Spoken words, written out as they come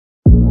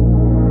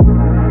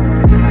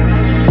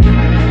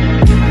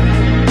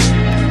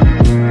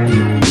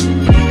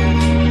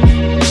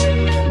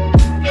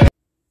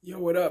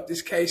up?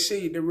 This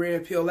KC, the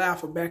Red Pill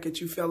Alpha, back at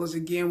you fellas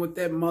again with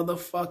that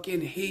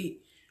motherfucking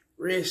heat.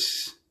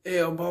 Wrists,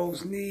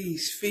 elbows,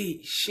 knees,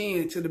 feet,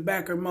 shin to the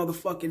back of her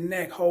motherfucking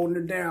neck, holding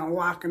her down,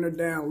 locking her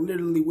down,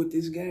 literally with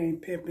this game,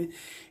 pimping.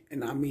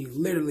 And I mean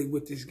literally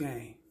with this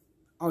game.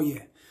 Oh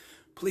yeah.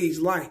 Please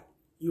like.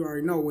 You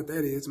already know what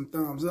that is. Some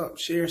thumbs up.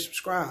 Share,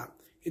 subscribe.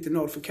 Hit the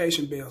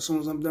notification bell. As soon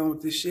as I'm done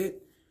with this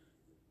shit.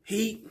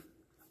 Heat,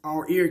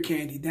 all ear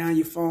candy. Down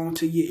your phone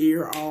to your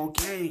ear, all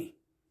game.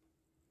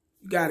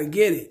 You gotta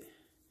get it.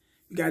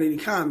 You got any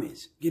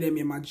comments? Get at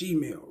me at my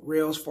Gmail.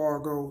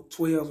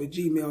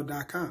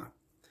 RellsFargo12@gmail.com.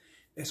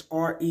 That's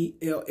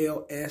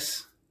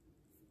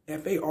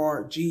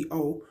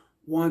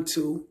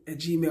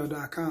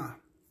RellsFargo12@gmail.com.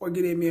 Or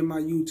get at me at my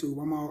YouTube.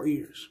 I'm all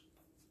ears.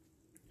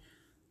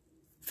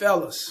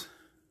 Fellas,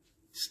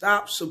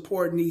 stop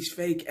supporting these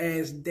fake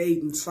ass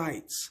dating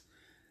sites.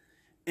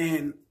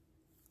 And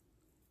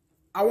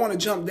I want to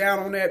jump down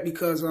on that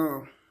because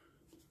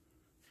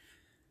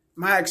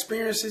my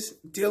experiences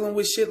dealing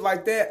with shit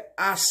like that,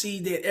 I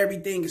see that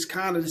everything is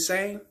kind of the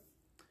same.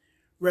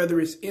 Whether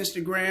it's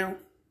Instagram,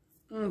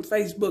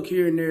 Facebook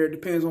here and there,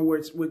 depends on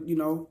what you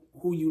know,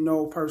 who you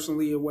know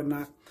personally or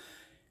whatnot.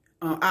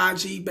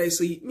 IG,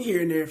 basically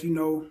here and there if you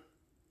know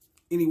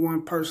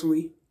anyone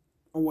personally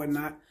or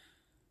whatnot.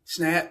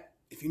 Snap,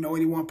 if you know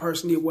anyone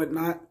personally or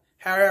whatnot.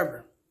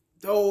 However,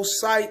 those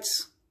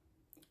sites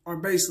are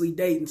basically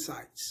dating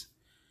sites,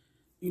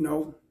 you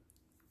know.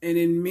 And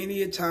in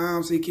many a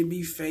times, it can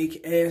be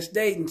fake ass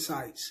dating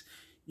sites.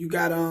 You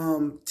got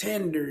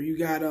Tinder, you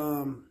got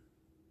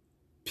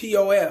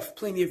POF,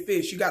 Plenty of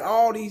Fish. You got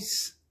all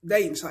these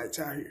dating sites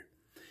out here.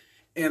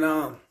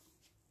 And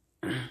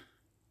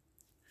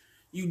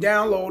you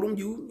download them,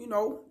 you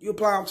know, you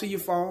apply them to your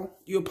phone.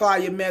 You apply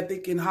your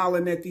method and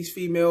hollering at these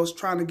females,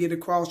 trying to get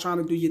across, trying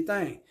to do your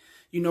thing.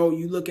 You know,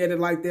 you look at it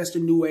like that's the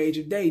new age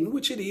of dating,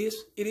 which it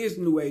is. It is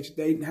the new age of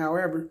dating.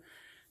 However,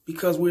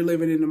 because we're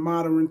living in a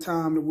modern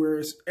time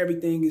where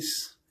everything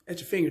is at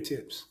your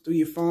fingertips, through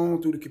your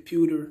phone, through the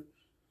computer,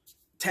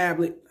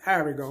 tablet,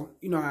 however it go.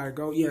 You know how it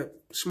go. Yeah,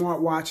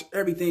 smartwatch,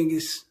 everything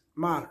is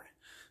modern.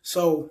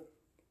 So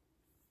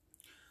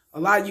a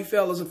lot of you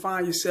fellas will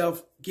find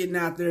yourself getting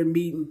out there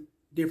meeting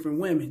different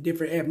women,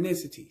 different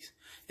ethnicities.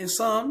 And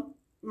some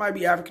might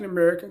be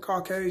African-American,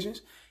 Caucasians,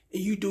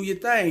 and you do your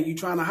thing. You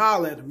trying to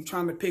holler at them. You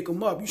trying to pick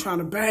them up. You trying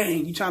to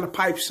bang. You trying to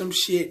pipe some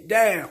shit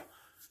down.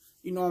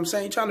 You know what I'm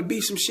saying? You're trying to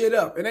beat some shit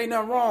up. It ain't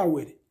nothing wrong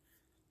with it.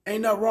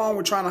 Ain't nothing wrong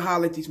with trying to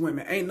holler at these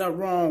women. Ain't nothing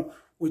wrong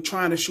with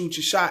trying to shoot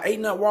your shot.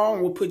 Ain't nothing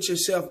wrong with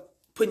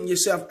putting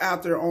yourself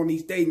out there on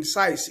these dating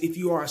sites if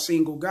you are a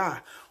single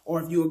guy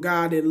or if you're a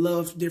guy that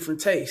loves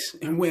different tastes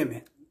in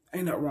women.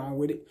 Ain't nothing wrong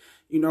with it.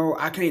 You know,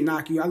 I can't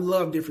knock you. I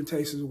love different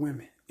tastes of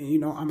women. And, you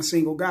know, I'm a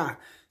single guy.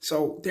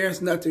 So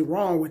there's nothing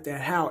wrong with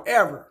that.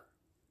 However,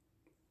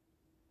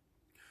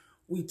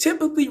 we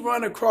typically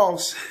run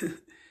across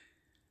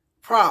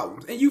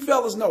problems. And you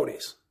fellas know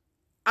this.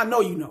 I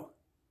know you know.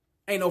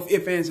 Ain't no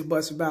ifs, ands, or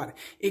buts about it.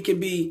 You can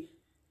be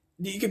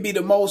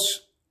the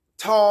most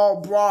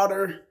tall,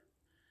 broader,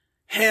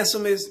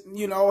 handsomest,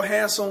 you know,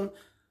 handsome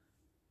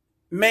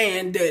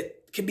man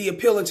that can be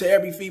appealing to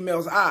every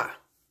female's eye.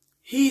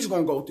 He's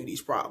going to go through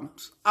these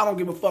problems. I don't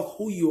give a fuck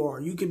who you are.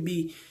 You can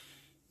be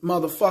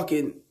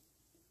motherfucking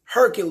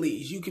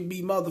Hercules. You can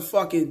be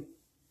motherfucking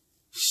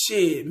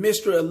shit,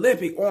 Mr.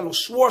 Olympic, Arnold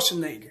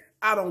Schwarzenegger.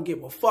 I don't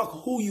give a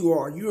fuck who you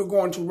are. You're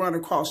going to run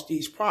across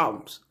these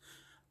problems.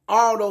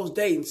 All those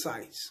dating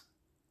sites.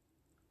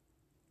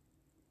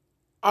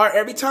 All right,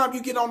 every time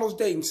you get on those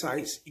dating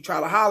sites, you try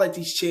to holler at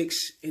these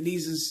chicks, and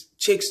these is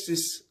chicks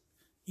just,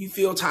 you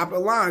feel top of the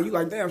line. You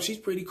like, damn, she's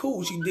pretty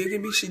cool. She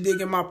digging me. She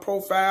digging my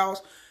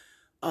profiles.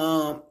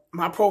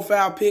 My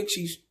profile pic,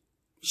 she's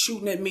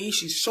shooting at me.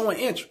 She's showing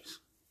interest.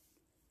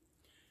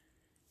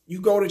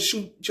 You go to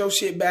shoot your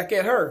shit back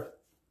at her.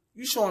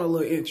 You showing a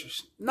little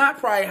interest. Not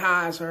probably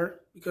high as her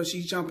because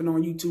she's jumping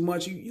on you too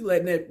much. You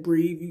letting that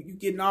breathe. You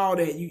getting all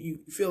that. You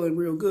feeling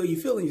real good. You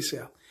feeling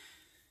yourself.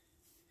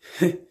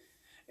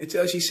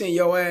 Until she send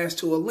your ass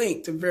to a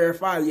link to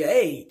verify your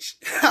age.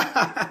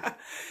 And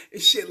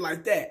shit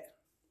like that.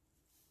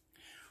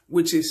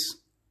 Which is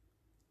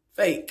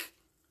fake.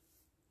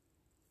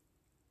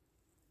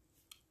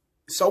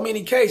 So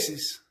many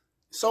cases.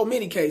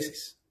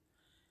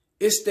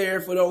 It's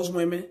there for those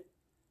women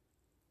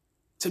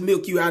to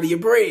milk you out of your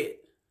bread,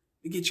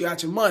 to get you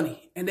out your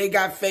money. And they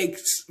got fake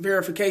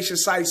verification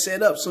sites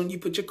set up. Soon you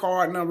put your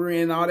card number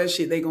in, all that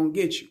shit, they gonna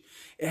get you.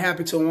 It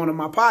happened to one of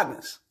my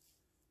partners.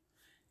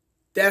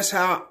 That's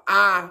how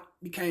I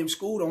became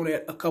schooled on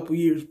that a couple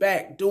years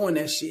back, doing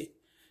that shit.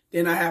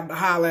 Then I have to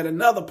holler at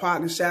another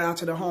partner. Shout out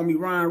to the homie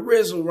Ryan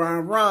Rizzle,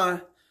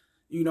 Ron.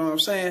 You know what I'm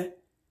saying?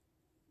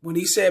 When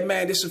he said,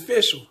 man, this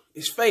official.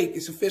 It's fake.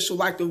 It's official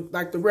like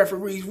the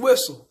referee's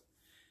whistle.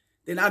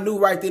 Then I knew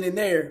right then and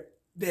there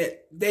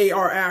that they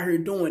are out here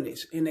doing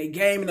this. And they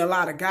gaming a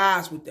lot of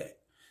guys with that.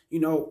 You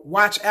know,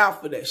 watch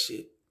out for that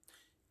shit.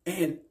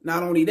 And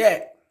not only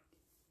that,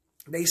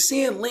 they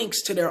send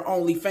links to their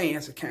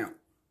OnlyFans account.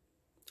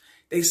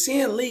 They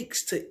send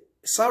links to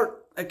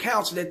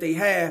accounts that they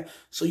have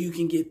so you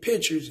can get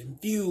pictures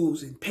and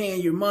views and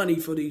paying your money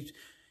for these,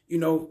 you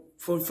know,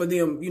 for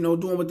them, you know,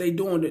 doing what they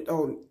doing,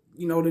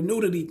 you know, the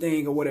nudity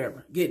thing or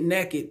whatever, getting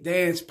naked,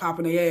 dance,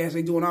 popping their ass,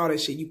 they doing all that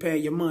shit. You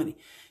paying your money.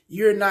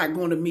 You're not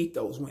going to meet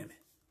those women.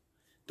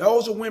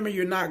 Those are women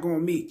you're not going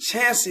to meet.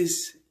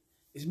 Chances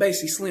is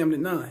basically slim to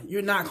none.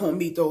 You're not going to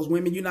meet those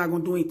women. You're not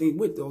going to do anything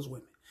with those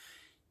women.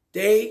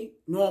 They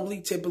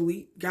normally,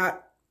 typically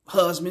got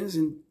husbands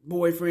and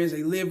boyfriends.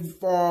 They live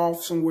far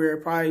off somewhere,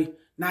 probably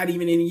not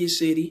even in your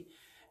city.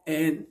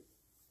 And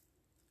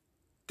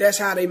that's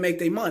how they make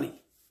their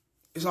money.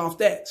 It's off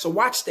that. So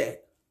watch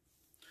that.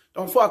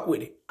 Don't fuck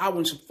with it. I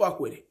wouldn't fuck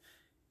with it.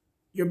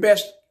 Your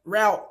best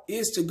route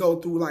is to go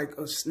through like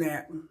a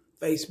Snap,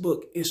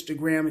 Facebook,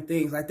 Instagram, and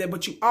things like that.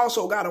 But you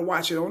also got to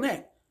watch it on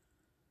that.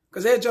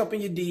 Because they'll jump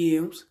in your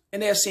DMs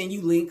and they'll send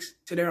you links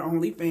to their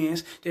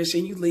OnlyFans. They'll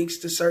send you links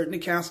to certain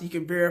accounts so you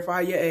can verify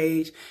your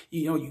age.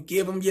 You know, you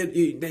give them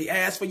they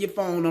ask for your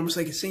phone number so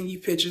they can send you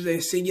pictures. They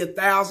send you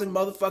 1,000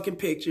 motherfucking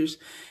pictures.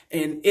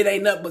 And it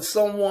ain't nothing but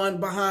someone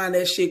behind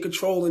that shit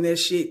controlling that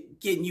shit,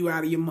 getting you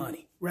out of your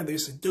money. Whether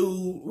it's a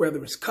dude,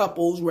 whether it's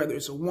couples, whether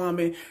it's a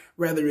woman,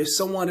 whether it's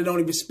someone that don't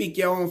even speak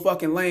your own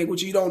fucking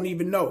language, you don't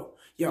even know.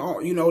 You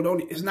know,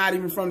 it's not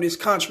even from this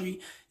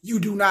country. You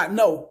do not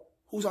know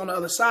who's on the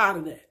other side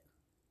of that.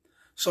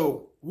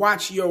 So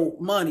watch your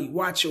money,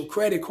 watch your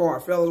credit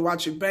card, fellas,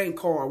 watch your bank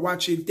card,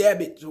 watch your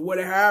debit, or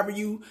whatever, however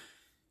you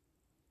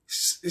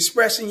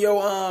expressing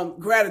your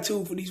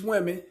gratitude for these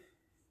women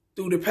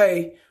through the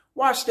pay.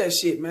 Watch that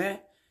shit, man.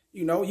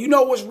 You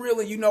know what's real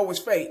and you know what's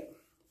fake.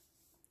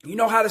 You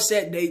know how to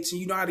set dates and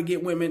you know how to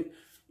get women,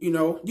 you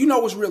know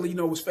what's real and you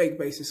know what's fake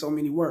based in so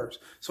many words.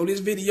 So this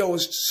video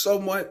is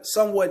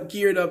somewhat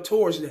geared up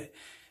towards that.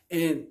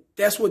 And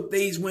that's what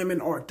these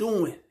women are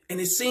doing. And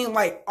it seemed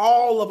like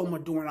all of them are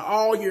doing it.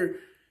 All your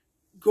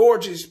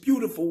gorgeous,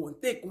 beautiful, and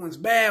thick ones,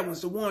 bad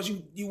ones, the ones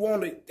you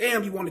want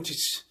to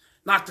just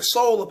knock the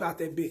soul up out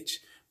that bitch.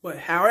 But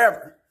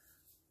however,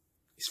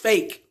 it's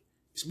fake.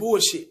 It's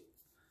bullshit.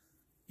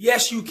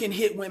 Yes, you can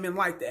hit women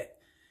like that.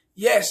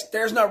 Yes,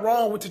 there's nothing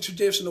wrong with the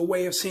traditional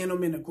way of seeing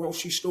them in the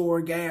grocery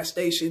store, gas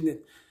station, and,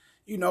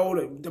 you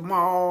know, the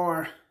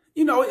mall.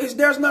 You know,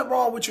 there's nothing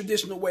wrong with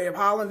traditional way of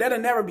hollering. That'll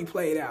never be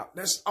played out.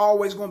 That's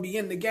always going to be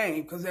in the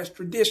game because that's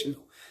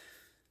traditional.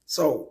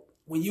 So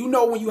when you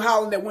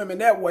hollering at women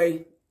that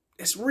way,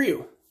 it's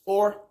real.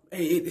 Or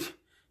hey,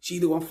 she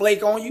either going to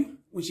flake on you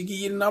when she give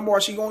you the number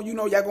or she going,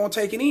 y'all going to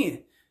take it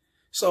in.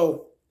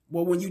 So,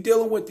 well, when you're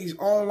dealing with these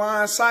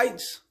online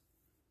sites,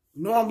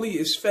 normally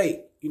it's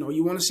fake. You know,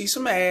 you want to see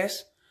some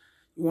ass.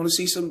 You want to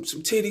see some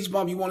titties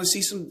bump. You want to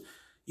see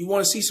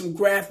some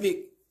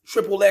graphic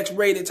XXX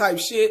rated type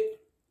shit.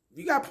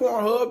 You got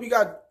Pornhub, you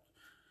got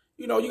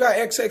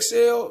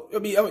XXL, it'll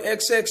be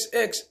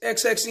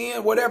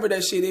XXN, whatever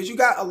that shit is. You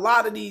got a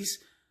lot of these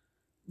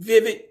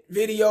vivid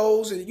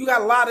videos, and you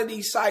got a lot of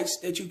these sites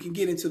that you can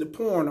get into the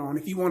porn on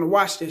if you want to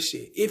watch that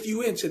shit, if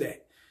you into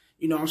that.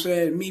 You know what I'm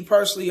saying? Me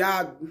personally,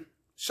 I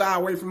shy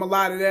away from a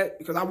lot of that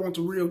because I want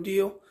the real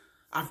deal.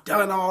 I've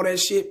done all that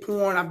shit,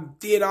 porn. I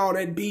did all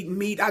that beating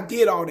meat. I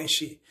did all that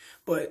shit.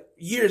 But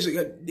years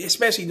ago,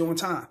 especially during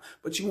time.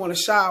 But you want to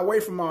shy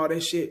away from all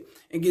that shit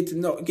and get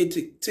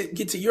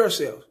to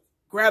yourself.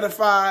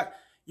 Gratify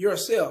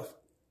yourself.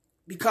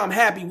 Become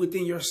happy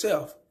within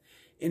yourself.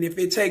 And if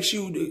it takes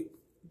you to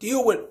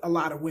deal with a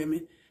lot of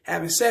women,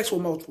 having sex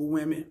with multiple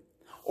women,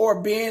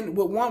 or being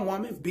with one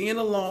woman, being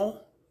alone,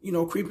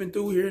 creeping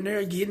through here and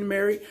there, getting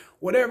married,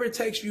 whatever it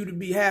takes for you to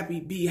be happy,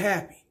 be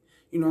happy.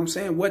 You know what I'm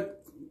saying? What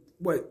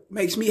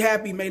makes me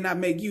happy may not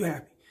make you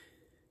happy.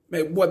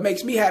 What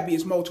makes me happy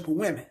is multiple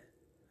women.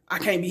 I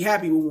can't be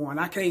happy with one.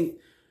 I can't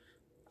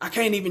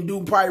even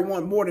do probably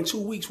more than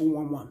 2 weeks with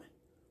one woman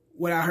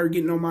without her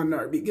getting on my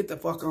nerve. Get the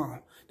fuck on.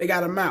 They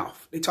got a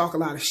mouth. They talk a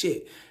lot of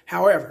shit.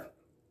 However,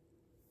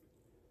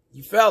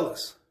 you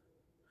fellas,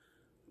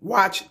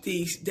 watch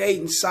these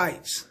dating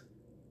sites.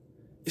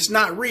 It's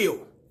not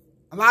real.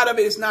 A lot of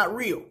it is not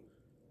real.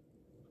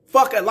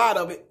 Fuck a lot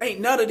of it. Ain't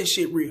none of this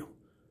shit real.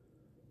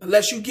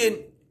 Unless you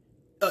get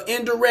an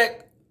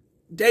indirect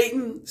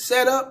dating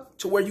setup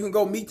to where you can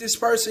go meet this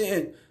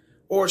person,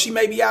 or she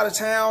may be out of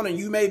town and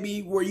you may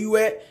be where you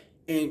at,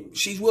 and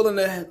she's willing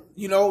to,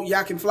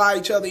 y'all can fly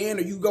each other in,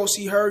 or you go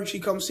see her, she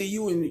come see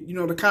you,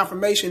 and the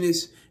confirmation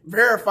is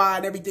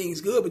verified, everything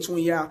is good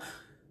between y'all.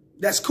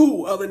 That's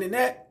cool. Other than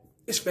that,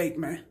 it's fake,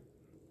 man.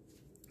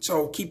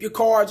 So keep your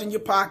cards in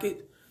your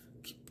pocket,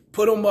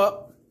 put them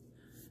up,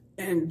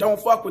 and don't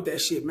fuck with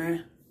that shit,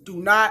 man. Do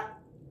not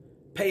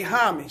pay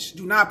homage.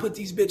 Do not put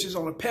these bitches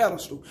on a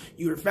pedestal.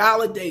 You're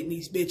validating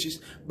these bitches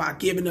by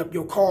giving up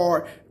your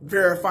card,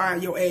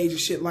 verifying your age and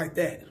shit like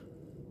that.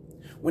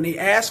 When they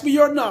ask for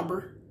your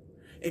number,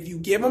 if you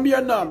give them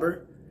your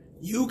number,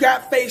 you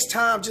got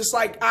FaceTime just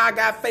like I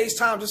got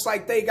FaceTime, just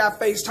like they got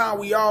FaceTime.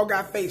 We all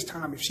got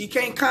FaceTime. If she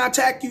can't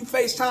contact you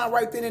FaceTime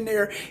right then and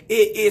there,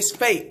 it is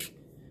fake.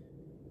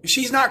 If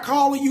she's not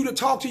calling you to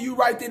talk to you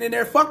right then and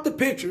there, fuck the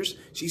pictures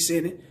she's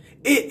sending.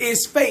 It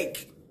is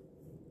fake.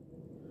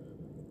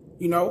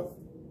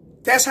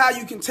 That's how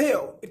you can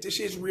tell if this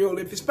shit's real,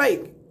 if it's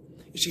fake.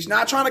 If she's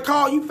not trying to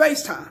call you,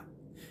 FaceTime.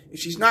 If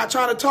she's not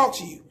trying to talk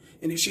to you.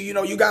 And if she, you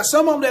know, you got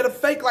some of them that are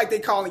fake like they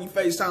calling you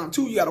FaceTime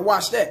too. You got to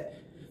watch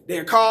that.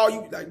 They'll call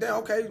you like, damn,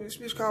 okay, this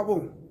bitch call,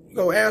 boom. You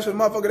go answer the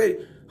motherfucker,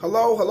 they,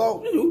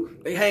 hello.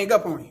 They hang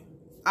up on you.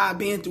 I've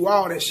been through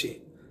all that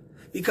shit.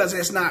 Because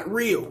it's not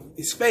real.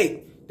 It's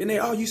fake. Then they,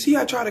 oh, you see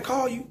I try to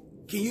call you.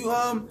 Can you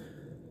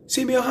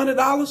send me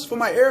 $100 for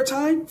my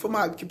airtime, for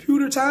my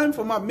computer time,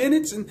 for my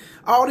minutes and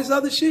all this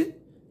other shit?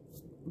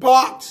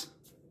 Blocked.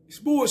 It's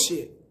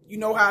bullshit. You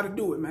know how to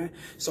do it, man.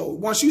 So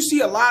once you see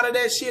a lot of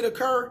that shit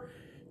occur,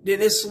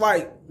 then it's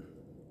like,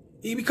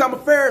 you become a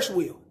Ferris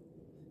wheel.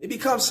 It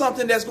becomes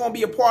something that's going to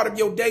be a part of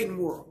your dating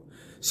world.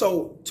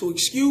 So to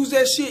excuse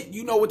that shit,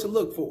 you know what to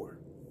look for.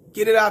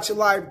 Get it out your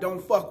life.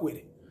 Don't fuck with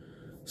it.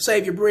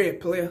 Save your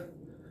bread, player.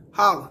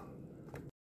 Holla.